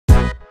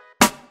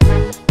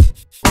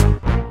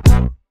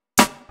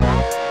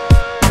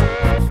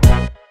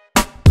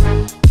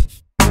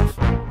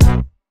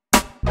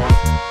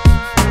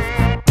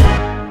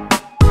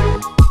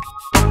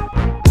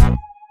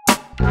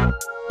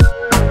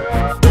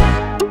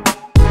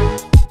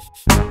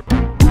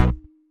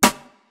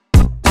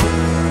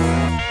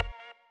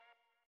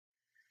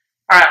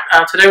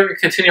Today we're going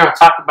to continue our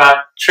talk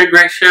about trig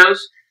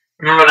ratios.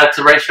 Remember, that's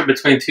the ratio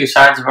between two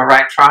sides of a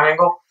right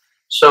triangle.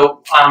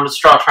 So let's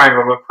draw a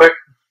triangle real quick.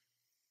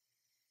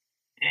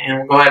 And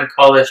we'll go ahead and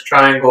call this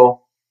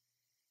triangle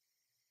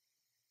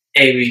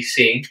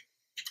ABC.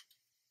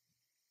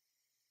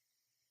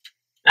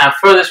 Now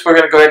for this, we're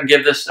going to go ahead and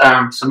give this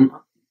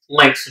some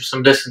lengths or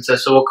some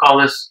distances. So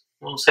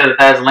we'll say that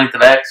has a length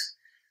of x,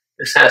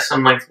 this has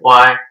some length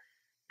y,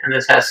 and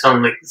this has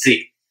some length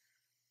z.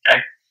 Okay.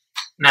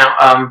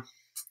 Now,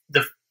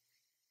 the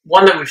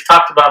one that we've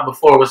talked about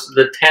before was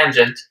the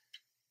tangent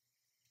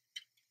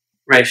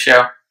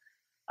ratio.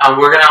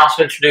 We're going to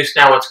also introduce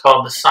now what's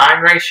called the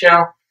sine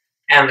ratio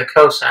and the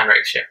cosine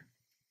ratio.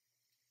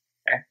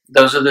 Okay.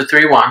 Those are the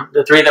three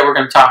that we're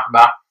going to talk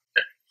about.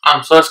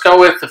 So let's go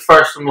with the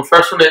first one. The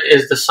first one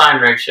is the sine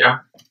ratio.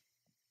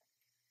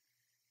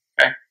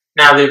 Okay.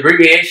 Now the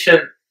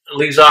abbreviation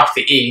leaves off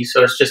the E,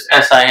 so it's just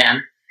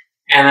SIN,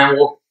 and then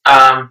we'll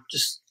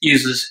just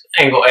use this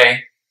angle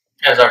A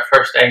as our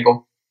first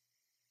angle.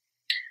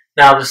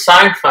 Now the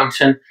sine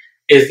function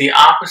is the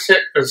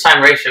opposite, or the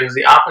sine ratio is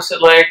the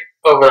opposite leg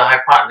over the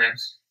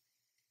hypotenuse.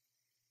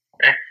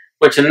 Okay,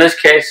 which in this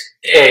case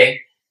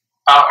A,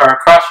 or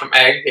across from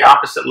A, the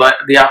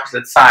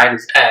opposite side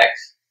is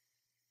x,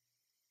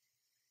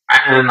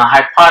 and then the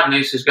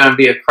hypotenuse is going to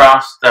be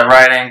across the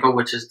right angle,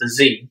 which is the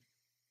z.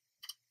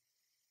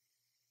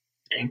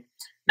 Okay.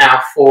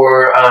 Now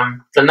for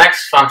the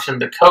next function,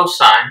 the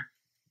cosine,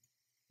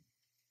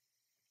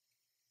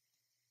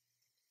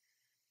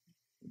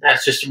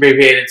 that's just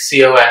abbreviated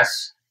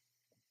COS.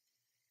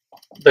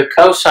 The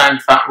cosine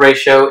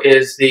ratio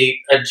is the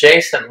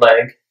adjacent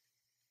leg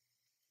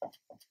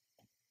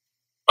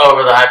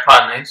over the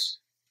hypotenuse,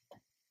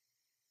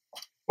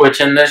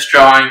 which in this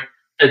drawing,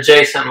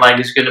 adjacent leg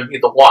is going to be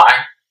the y,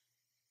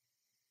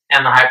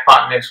 and the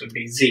hypotenuse would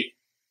be z.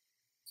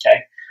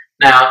 Okay.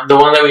 Now, the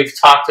one that we've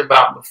talked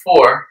about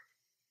before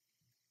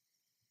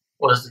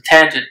was the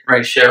tangent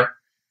ratio.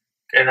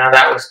 Okay, now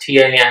that was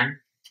TAN,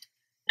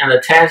 and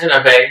the tangent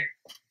of A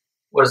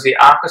was the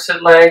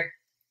opposite leg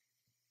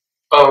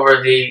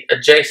over the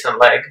adjacent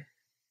leg,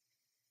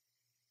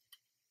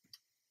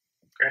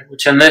 okay,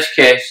 which in this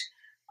case,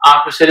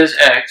 opposite is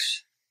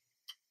x,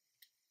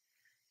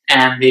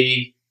 and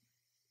the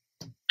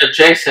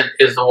adjacent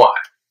is the y.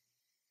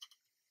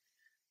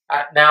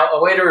 Now, a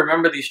way to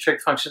remember these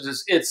trig functions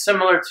is it's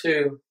similar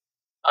to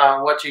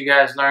what you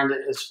guys learned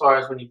as far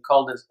as when you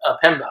called it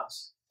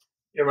PEMDAS.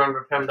 You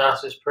remember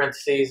PEMDAS is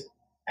parentheses,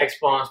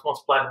 exponents,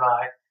 multiply,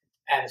 divide,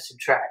 add, and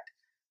subtract.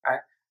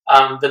 Right?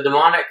 The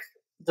mnemonic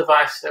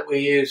device that we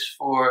use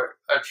for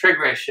trig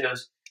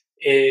ratios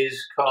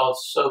is called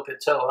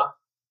SOHCAHTOA.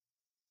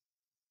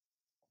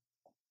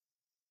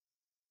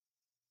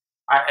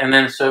 Right, and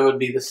then so it would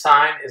be the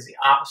sine is the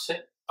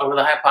opposite over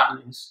the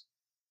hypotenuse,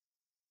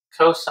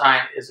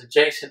 cosine is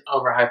adjacent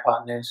over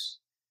hypotenuse,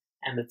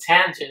 and the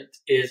tangent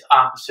is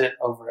opposite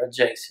over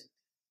adjacent.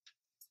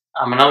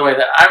 Another way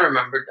that I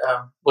remembered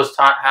was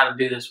taught how to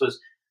do this was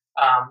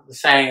the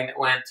saying that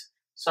went,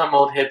 some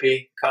old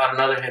hippie caught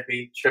another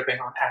hippie tripping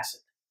on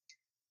acid.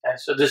 Okay,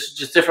 so this is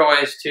just different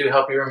ways to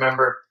help you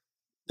remember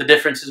the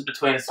differences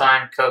between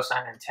sine,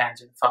 cosine, and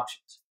tangent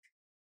functions.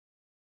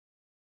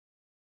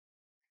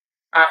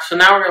 So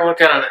now we're going to look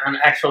at an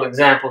actual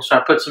example. So I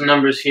put some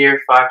numbers here,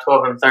 5,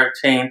 12, and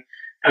 13.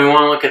 And we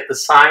want to look at the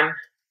sine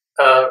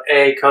of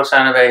A,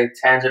 cosine of A,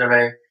 tangent of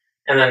A,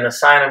 and then the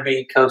sine of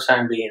B,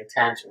 cosine B, and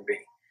tangent B.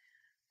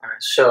 All right,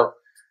 so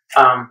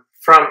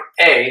from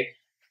A,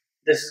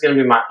 this is going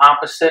to be my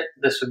opposite,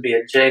 this would be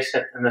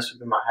adjacent, and this would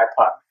be my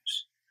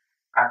hypotenuse.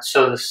 All right,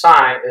 so the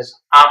sine is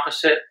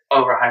opposite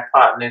over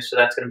hypotenuse, so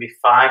that's going to be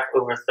 5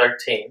 over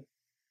 13.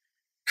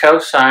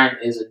 Cosine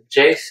is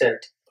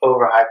adjacent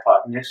over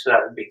hypotenuse, so that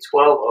would be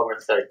 12 over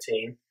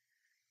 13.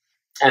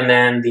 And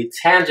then the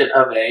tangent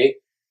of A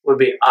would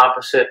be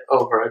opposite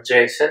over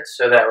adjacent,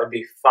 so that would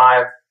be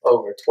 5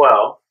 over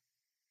 12.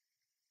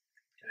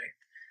 Okay.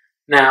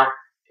 Now,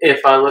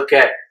 if I look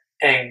at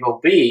angle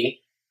B,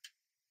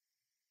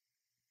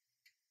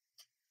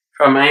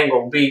 from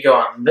angle B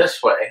going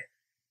this way,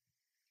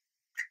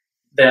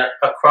 then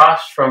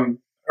across from,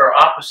 or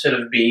opposite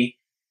of B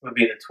would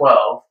be the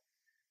 12,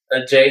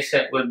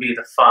 adjacent would be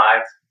the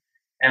 5,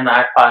 and the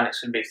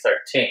hypotenuse would be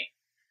 13.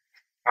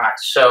 All right,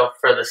 so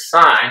for the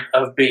sine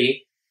of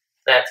B,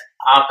 that's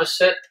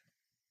opposite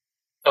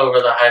over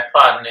the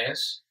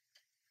hypotenuse.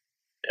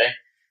 Okay.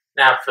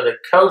 Now for the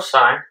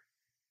cosine,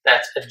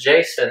 that's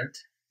adjacent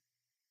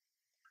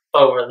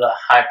over the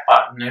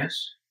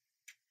hypotenuse.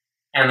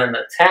 And then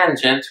the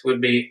tangent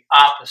would be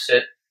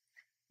opposite,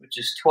 which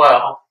is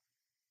 12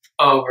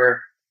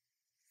 over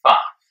 5.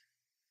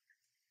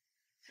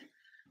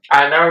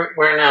 All right, now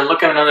we're going to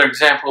look at another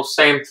example,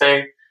 same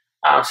thing.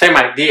 Same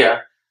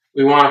idea.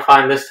 We want to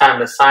find this time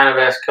the sine of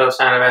S,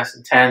 cosine of S,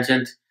 and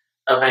tangent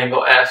of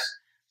angle S.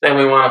 Then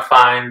we want to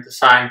find the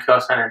sine,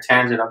 cosine, and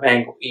tangent of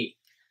angle E.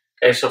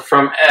 Okay, so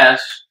from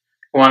S,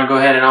 we want to go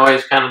ahead and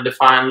always kind of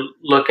define,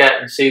 look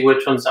at, and see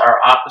which one's our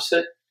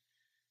opposite,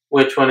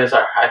 which one is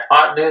our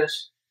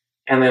hypotenuse,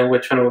 and then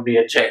which one would be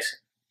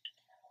adjacent.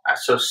 Right,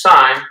 so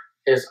sine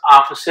is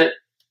opposite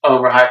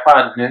over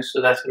hypotenuse,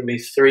 so that's going to be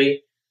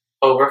 3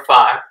 over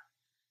 5.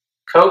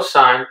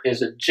 Cosine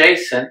is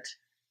adjacent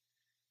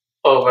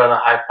over the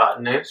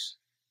hypotenuse.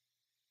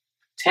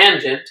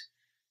 Tangent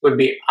would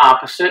be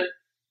opposite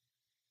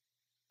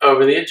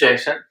over the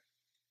adjacent.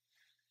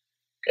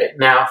 Okay,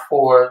 now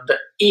for the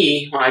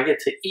E, when I get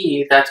to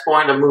E, that's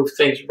going to move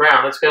things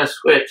around. That's going to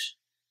switch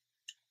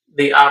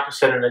the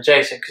opposite and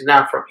adjacent, because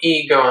now from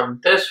E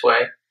going this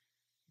way,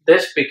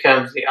 this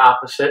becomes the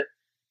opposite,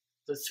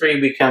 the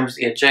 3 becomes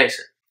the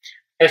adjacent.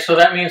 Okay, so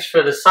that means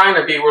for the sine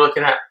of E, we're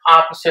looking at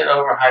opposite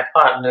over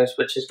hypotenuse,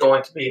 which is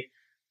going to be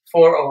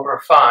 4 over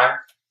 5.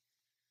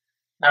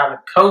 Now the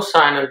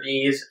cosine of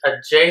E is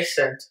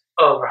adjacent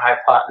over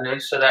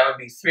hypotenuse, so that would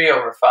be 3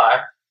 over 5.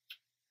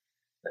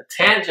 The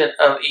tangent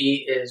of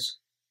E is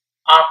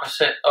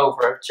opposite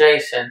over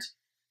adjacent,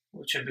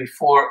 which would be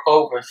 4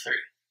 over 3.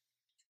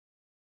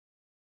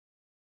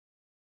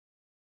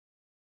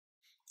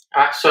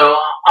 Alright, so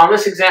on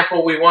this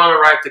example, we want to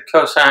write the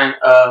cosine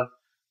of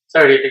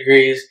 30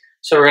 degrees,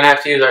 so we're going to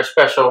have to use our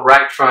special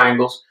right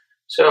triangles.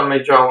 So let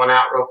me draw one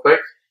out real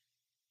quick.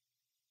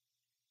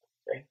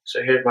 Okay,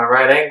 so here's my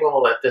right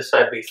angle. Let this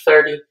side be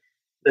 30,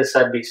 this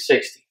side be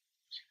 60.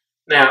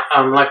 Now,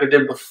 like we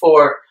did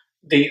before,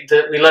 we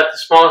let the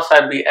smallest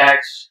side be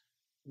x,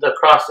 the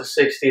across the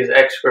 60 is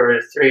x squared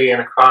root of 3,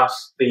 and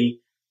across the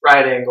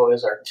right angle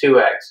is our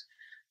 2x.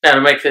 Now,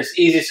 to make this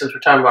easy, since we're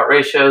talking about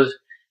ratios,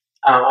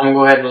 I'm going to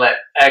go ahead and let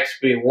x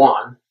be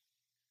 1.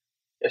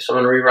 Okay, so I'm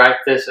going to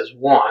rewrite this as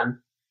 1.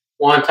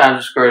 1 times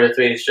the square root of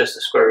 3 is just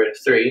the square root of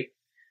 3.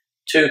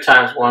 2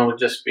 times 1 would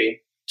just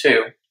be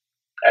 2.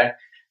 Okay,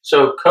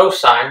 so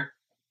cosine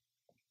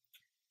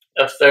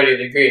of 30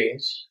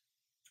 degrees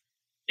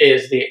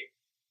is the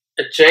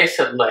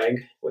adjacent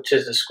leg, which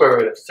is the square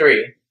root of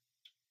 3,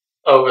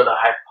 over the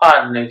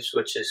hypotenuse,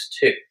 which is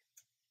 2.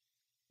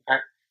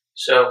 Right?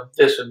 So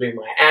this would be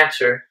my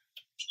answer,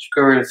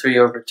 square root of 3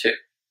 over 2.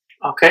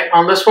 Okay,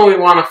 on this one we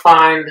want to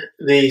find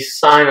the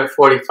sine of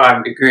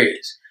 45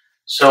 degrees.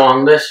 So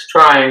on this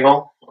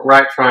triangle,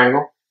 right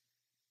triangle,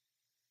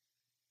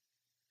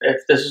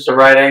 if this is the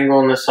right angle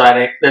and this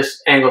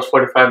this angle is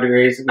 45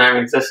 degrees, and that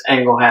means this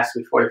angle has to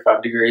be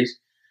 45 degrees.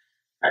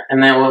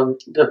 And then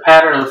the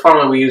pattern of the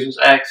formula we use was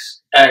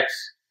x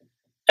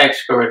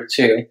squared root of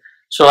 2.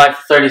 So like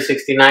 30,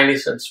 60, 90,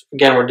 since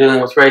again we're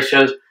dealing with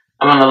ratios,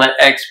 I'm going to let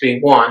x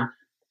be 1,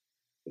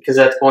 because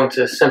that's going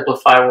to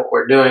simplify what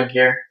we're doing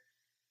here.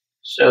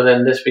 So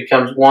then this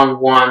becomes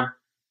 1, 1,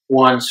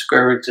 1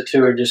 square root of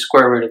 2, or just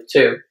square root of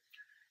 2.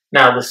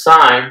 Now the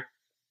sine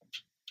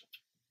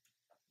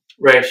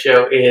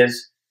ratio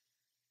is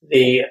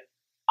the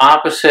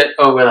opposite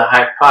over the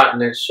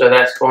hypotenuse, so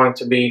that's going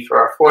to be, for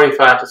our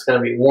 45, it's going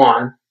to be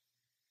 1,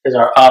 is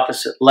our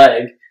opposite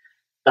leg.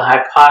 The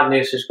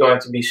hypotenuse is going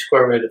to be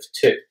square root of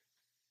 2.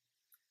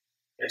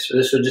 Okay, so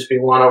this would just be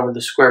 1 over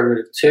the square root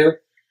of 2.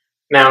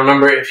 Now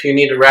remember, if you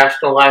need to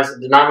rationalize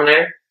the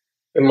denominator,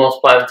 we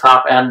multiply the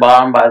top and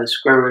bottom by the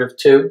square root of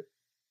 2.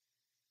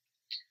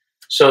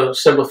 So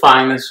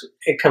simplifying this,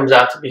 it comes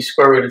out to be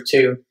square root of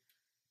 2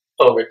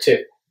 over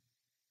 2.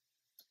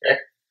 Okay.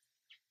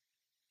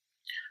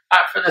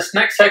 For this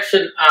next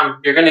section,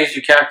 you're going to use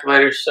your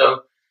calculator.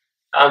 So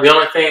the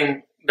only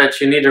thing that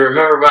you need to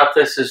remember about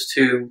this is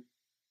to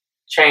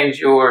change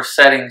your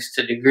settings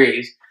to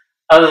degrees.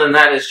 Other than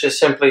that, it's just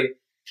simply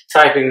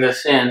typing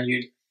this in.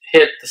 You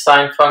hit the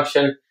sine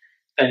function,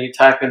 then you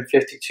type in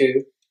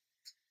 52.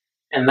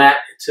 And that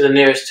to the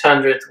nearest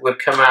hundredth would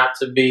come out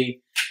to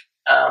be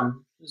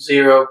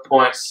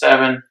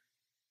 0.79.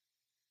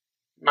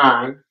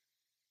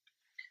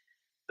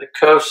 The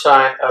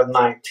cosine of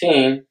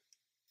 19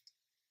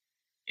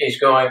 is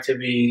going to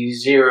be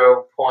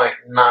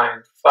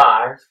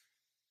 0.95.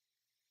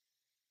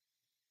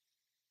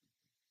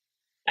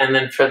 And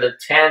then for the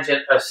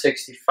tangent of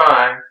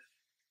 65,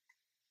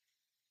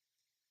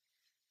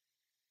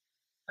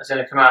 that's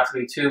going to come out to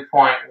be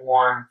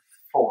 2.14.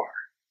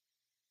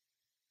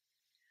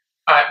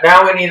 Alright,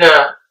 now we need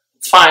to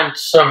find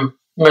some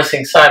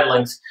missing side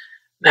lengths.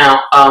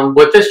 Now,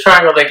 with this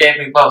triangle, they gave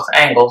me both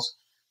angles,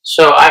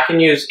 so I can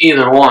use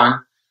either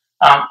one.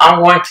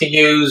 I'm going to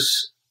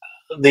use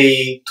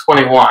the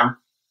 21.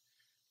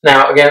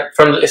 Now, again,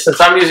 since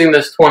I'm using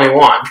this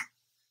 21,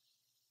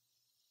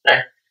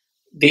 okay,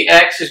 the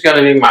x is going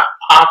to be my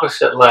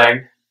opposite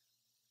leg.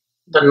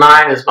 The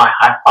 9 is my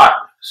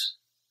hypotenuse.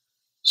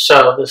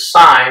 So the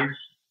sine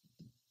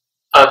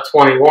of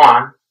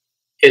 21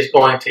 is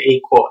going to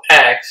equal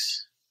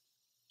x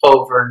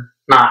over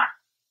 9.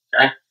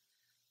 Okay?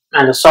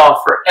 And to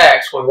solve for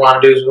x, what we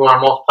want to do is we want to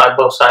multiply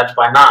both sides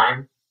by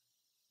 9.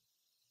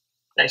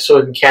 Okay, so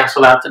we can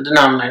cancel out the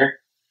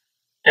denominator.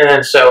 And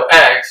then so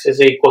x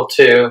is equal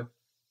to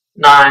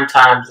 9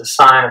 times the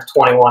sine of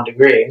 21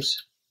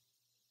 degrees.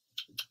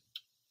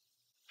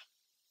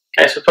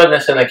 Okay, so putting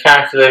this in the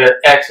calculator,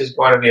 x is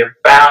going to be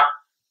about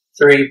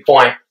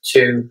 3.23.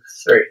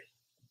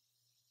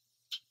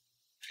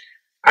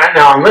 Alright,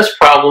 now on this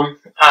problem,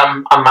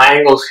 on my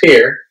angles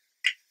here,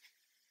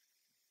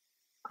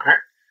 alright,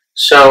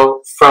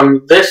 So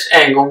from this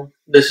angle,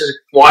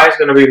 y is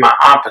going to be my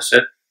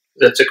opposite.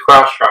 That's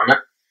across from it.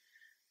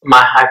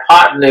 My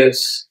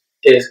hypotenuse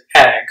is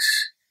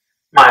x.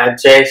 My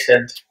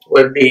adjacent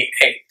would be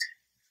 8.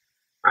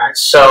 Alright,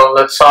 so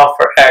let's solve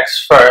for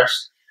x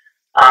first.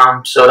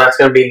 So that's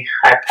going to be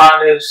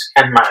hypotenuse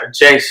and my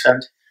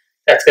adjacent.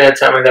 That's going to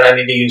tell me that I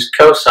need to use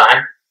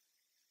cosine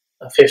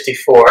of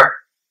 54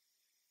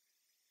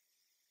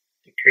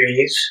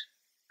 degrees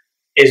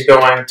is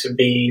going to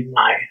be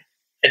my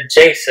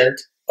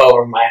adjacent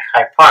over my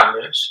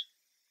hypotenuse.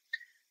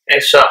 Okay,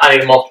 so I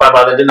need to multiply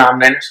by the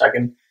denominator so I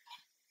can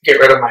get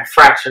rid of my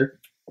fraction.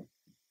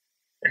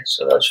 Okay,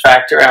 so those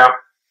factor out.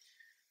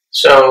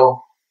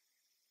 So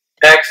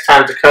x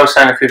times the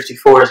cosine of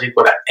 54 is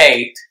equal to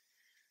 8.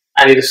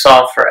 I need to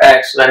solve for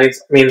x, so that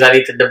means I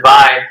need to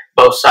divide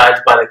both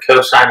sides by the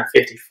cosine of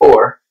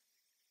 54.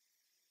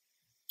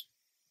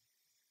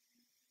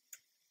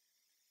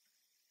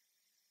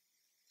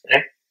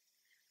 Okay.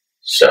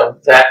 So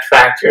that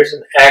factors,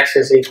 and x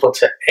is equal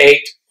to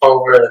 8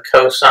 over the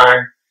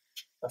cosine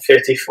of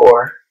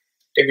 54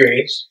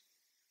 degrees,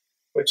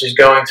 which is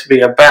going to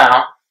be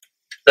about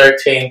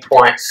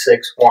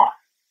 13.61.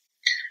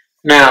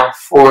 Now,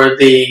 for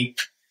the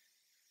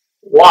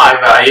y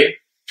value,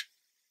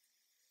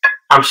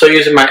 I'm still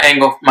using my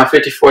angle, my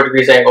 54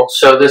 degrees angle,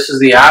 so this is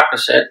the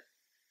opposite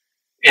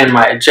and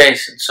my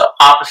adjacent. So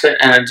opposite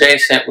and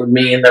adjacent would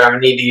mean that I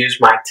need to use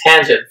my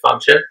tangent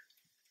function.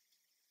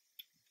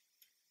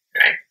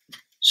 Okay.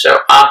 So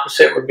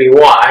opposite would be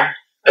y,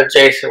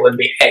 adjacent would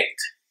be 8.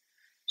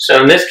 So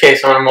in this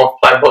case, I'm going to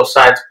multiply both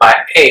sides by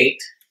 8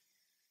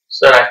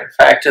 so that I can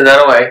factor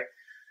that away.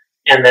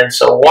 And then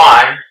so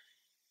y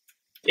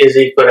is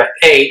equal to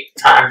 8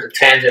 times the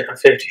tangent of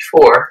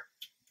 54.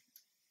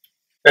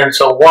 And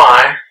so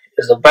y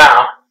is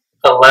about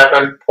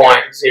 11.01.